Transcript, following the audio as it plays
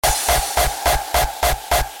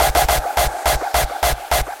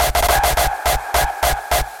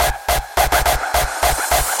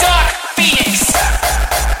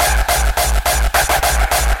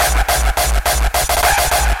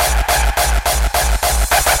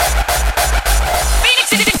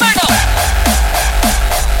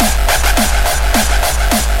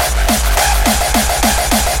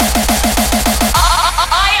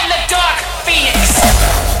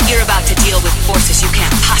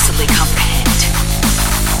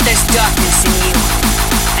darkness in you,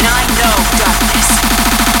 and I know darkness.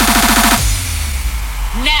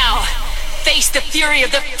 Now, face the fury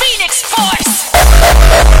of the Phoenix Force!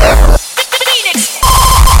 Phoenix!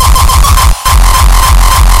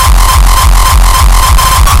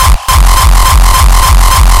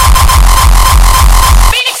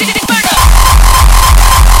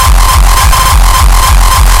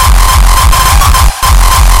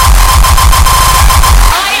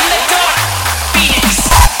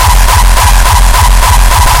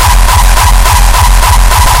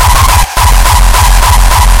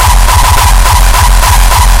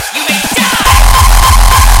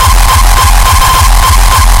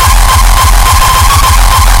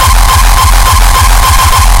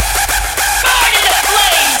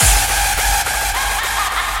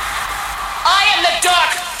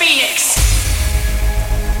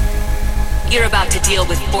 You're about to deal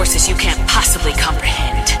with forces you can't possibly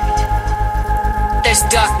comprehend. There's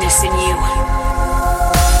darkness in you.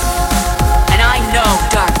 And I know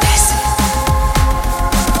darkness.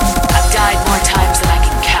 I've died more times than I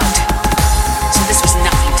can count. So this was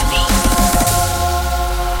nothing to me.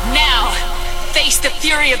 Now, face the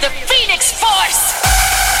fury of the Phoenix Force!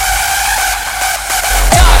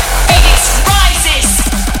 Dark Phoenix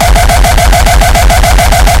rises!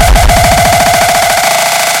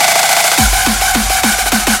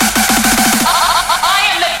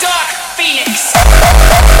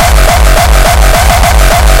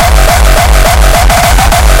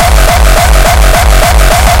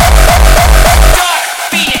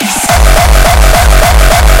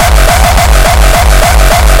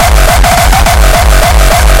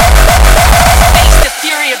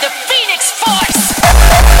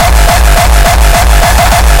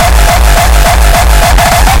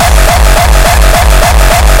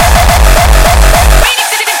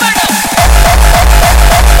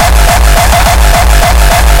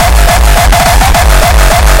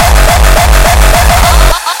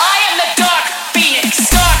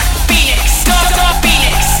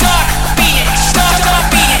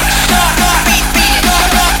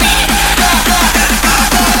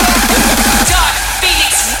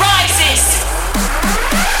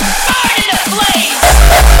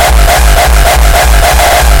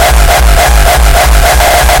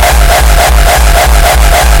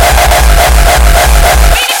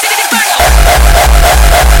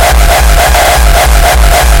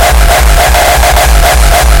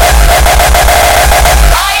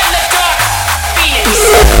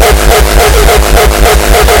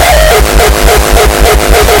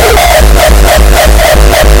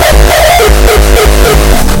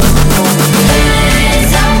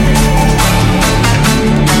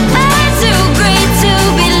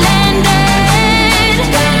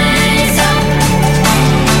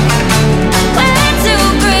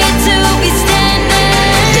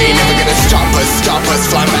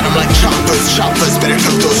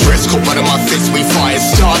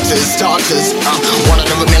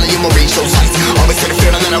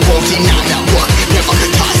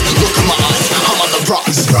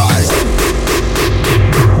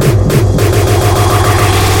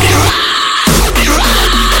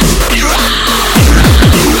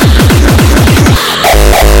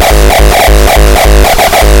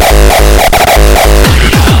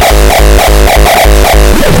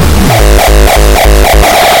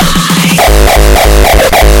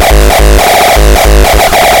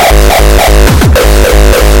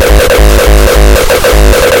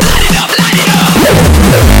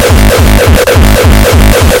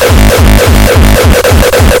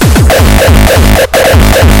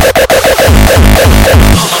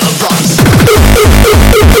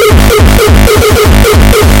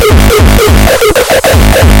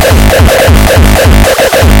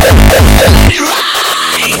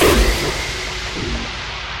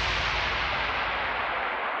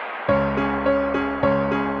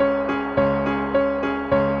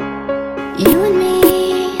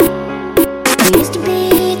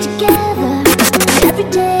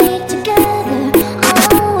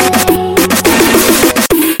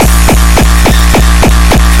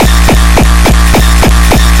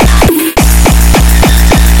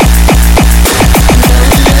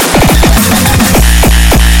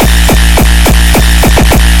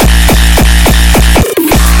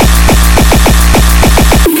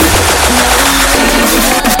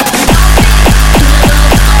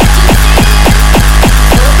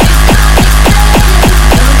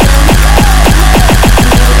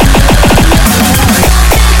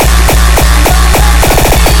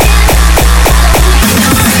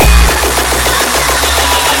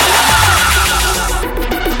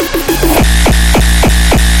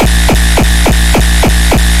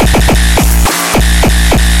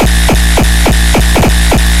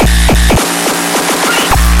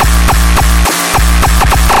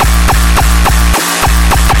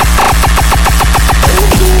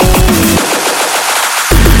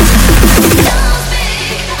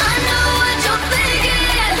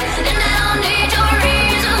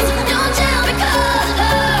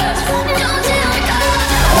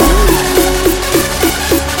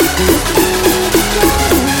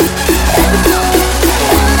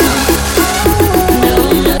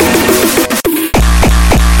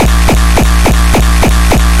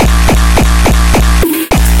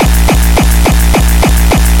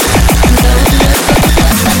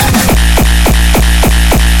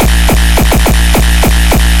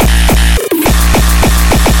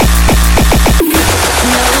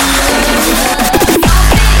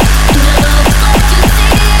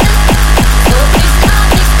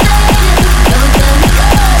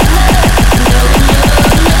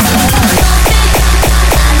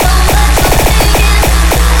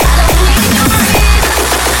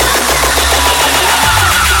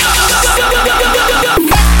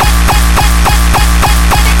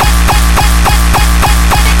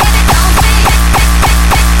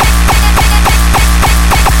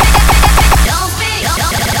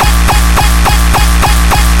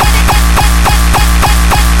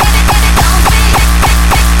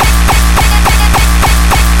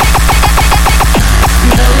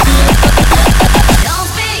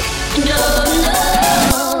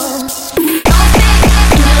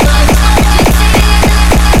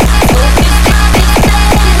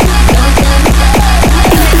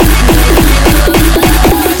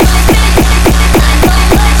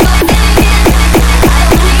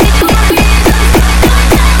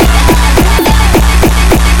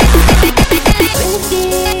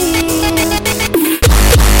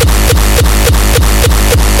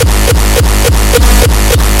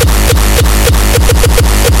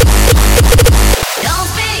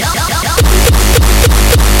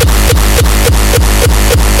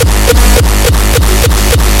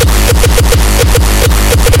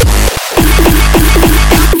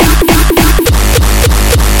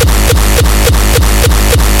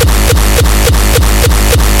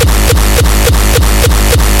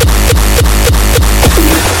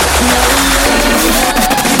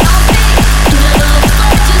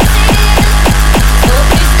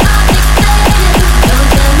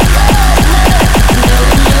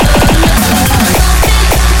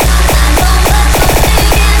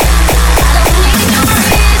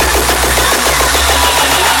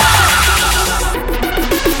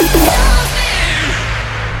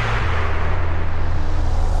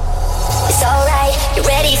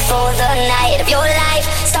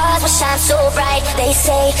 They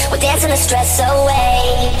say we're dancing the stress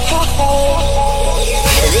away. Hey, hey.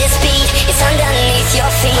 This beat is underneath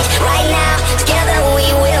your feet. Right now, together we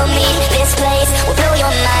will meet. This place will blow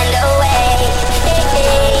your mind away. Hey,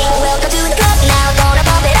 hey. Welcome to the club now, gonna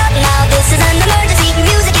pump it up now. This is an emergency,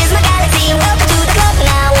 music is my galaxy. Welcome to the club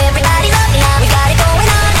now, everybody's up now. We got it going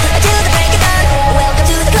on until the break of dawn. Welcome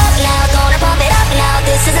to the club now, gonna pump it up now.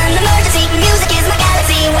 This is an emergency, music is my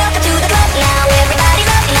galaxy. Welcome to the club now, everybody's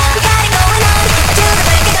up now. We got it going on until the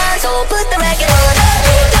break of dawn. So put the record on.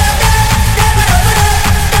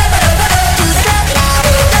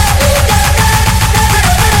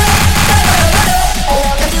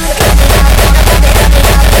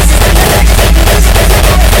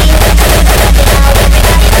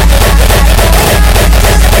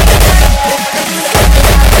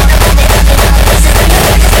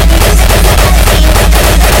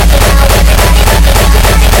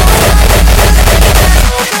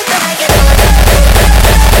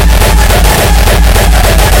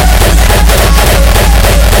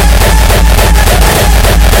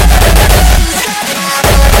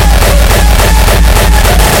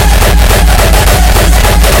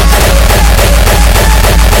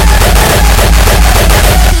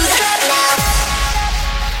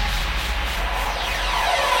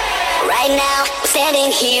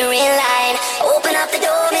 Here in line, open up the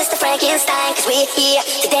door, Mr. Frankenstein, 'cause we're here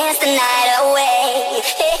to dance the night away.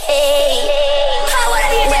 Hey, hey.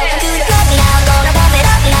 Welcome to the club now, gonna pump it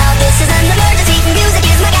up now. This is an emergency, music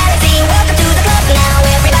is my galaxy. Welcome to the club now,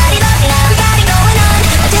 everybody's up now. We got it going on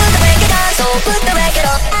until the break of dawn. So put the record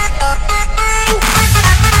on.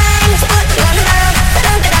 So put the one down, dun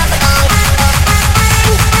dun dun dun. So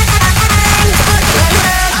put the one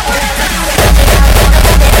down.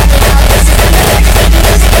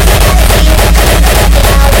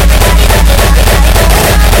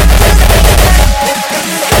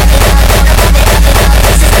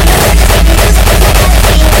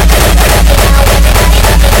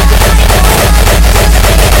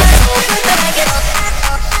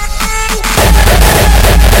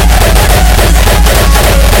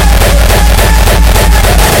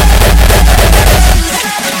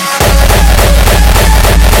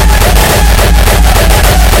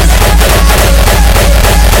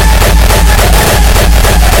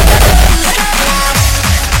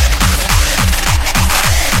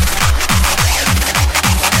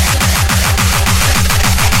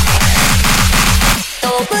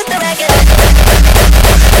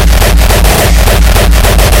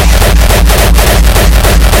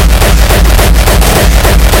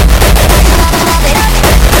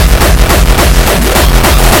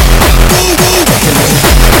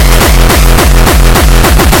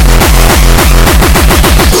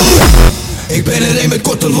 Ik ben er een met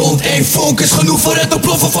korte lont. Eén vonk is genoeg voor het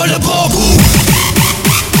ontploffen van de bom.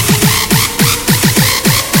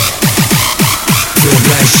 Veel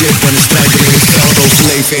blij shit, ben een strijder in het veld.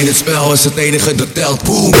 Overleven in het spel is het enige dat telt.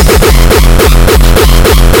 Boom.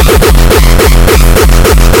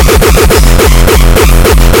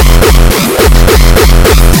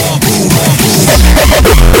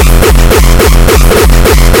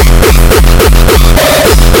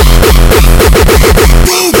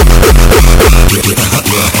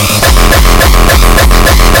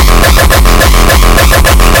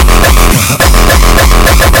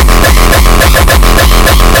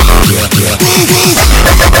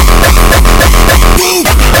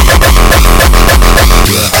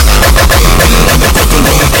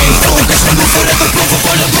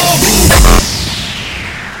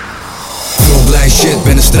 Shit,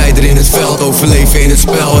 ben een strijder in het veld. Overleven in het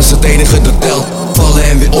spel is het enige dat telt. Vallen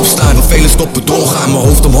en weer opstaan, waar velen stoppen doorgaan. Mijn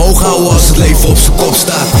hoofd omhoog houden als het leven op zijn kop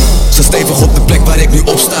staat. Sta stevig op de plek waar ik nu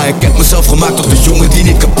op sta. Ik heb mezelf gemaakt tot een jongen die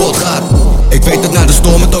niet kapot gaat. Ik weet dat na de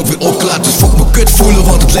storm het ook weer opklaart. Dus fuck me kut voelen,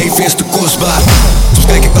 want het leven is te kostbaar. Soms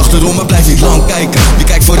kijk ik achterom, maar blijf niet lang kijken. Wie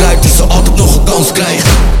kijkt vooruit, die zal altijd nog een kans krijgen.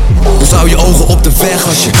 Dus hou je ogen op de weg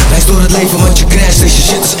als je reist door het leven, want je crasht en je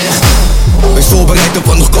shit is echt. Wees voorbereid op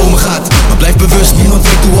wat nog komen gaat. Maar blijf bewust, niemand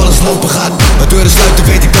weet hoe alles lopen gaat. Maar deuren sluiten,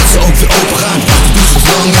 weet ik dat ze ook weer open gaan. Wacht, doe zo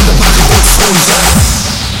lang en dat maakt het ook schoon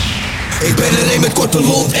zijn. Ik ben er een met korte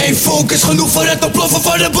lont. Eén vonk is genoeg voor het ontploffen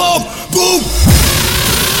van de bom. Boom!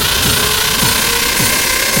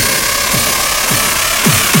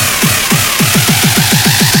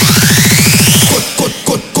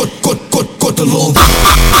 Korte lont.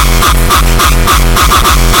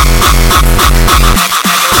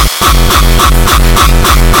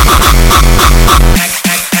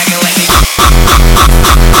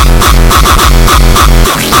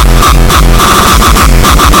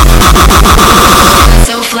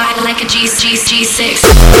 G6.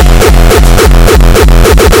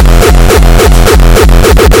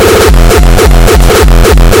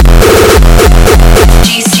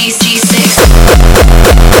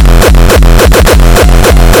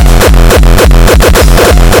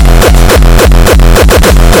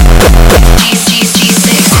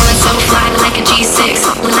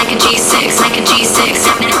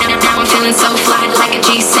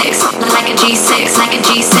 G6, like a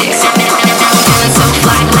G6. I'm feeling so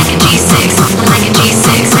fly, like a G6, like a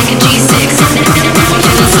G6, like a G6. I'm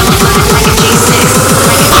feeling so fly, like a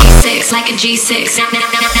G6, like a G6, like a G6.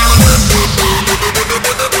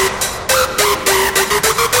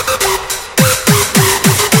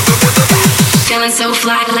 Feeling so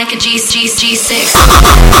fly, like a G6.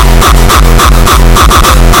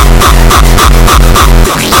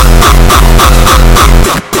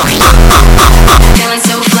 Feeling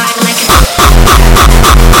so fly like a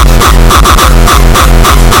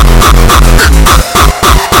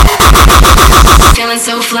feeling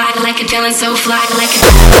so fly like a feeling so fly like a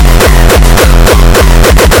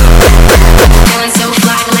feeling so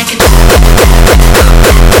fly like a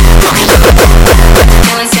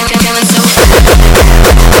feeling so feeling so feeling so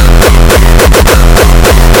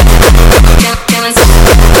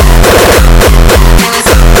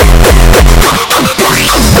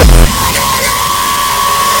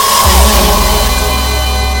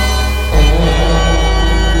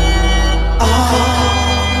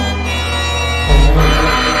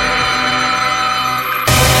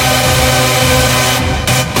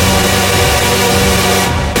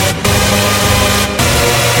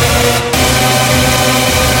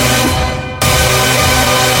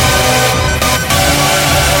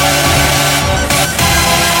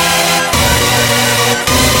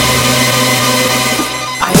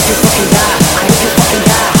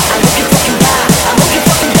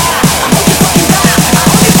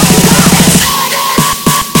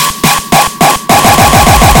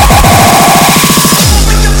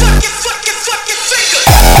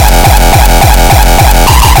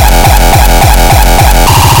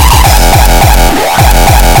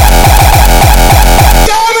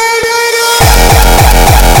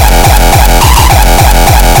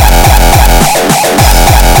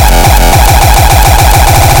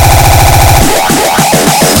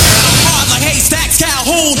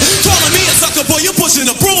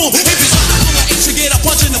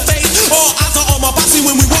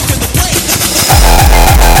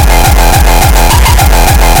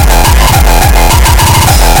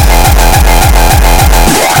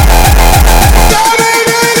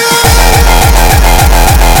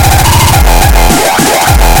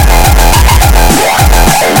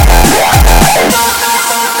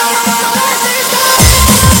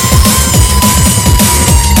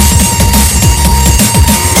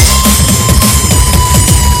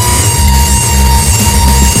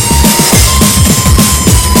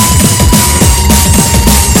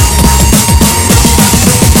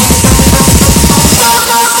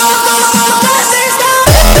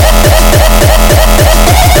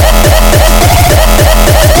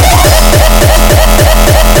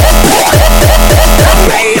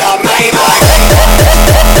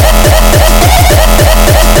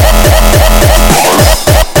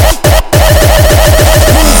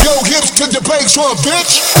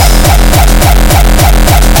bitch.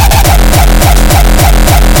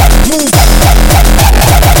 Move,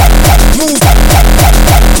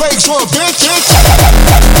 brakes on, bitch.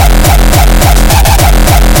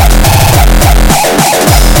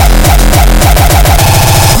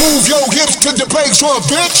 Move your hips to the brakes on,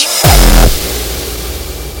 bitch.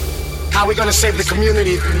 How we gonna save the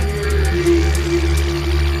community?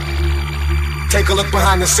 Take a look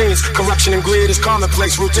behind the scenes. Corruption and greed is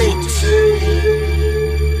commonplace routine.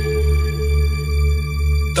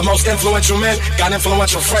 The most influential men got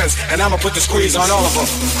influential friends, and I'ma put the squeeze on all of them.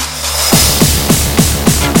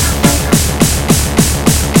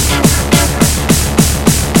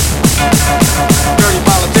 Dirty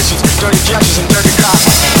politicians, dirty judges, and dirty cops.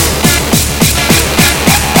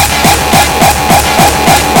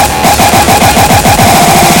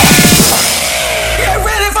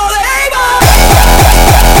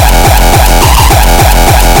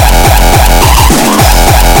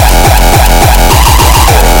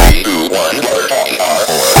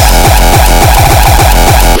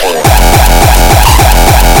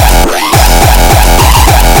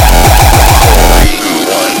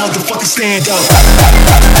 Stand up.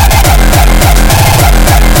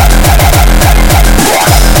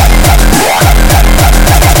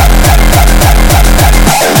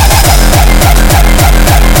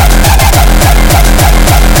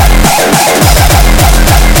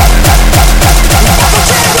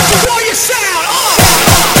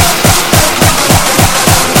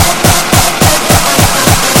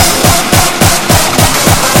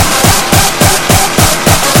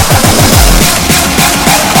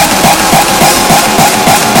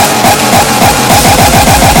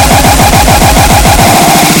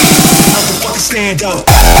 Stand up.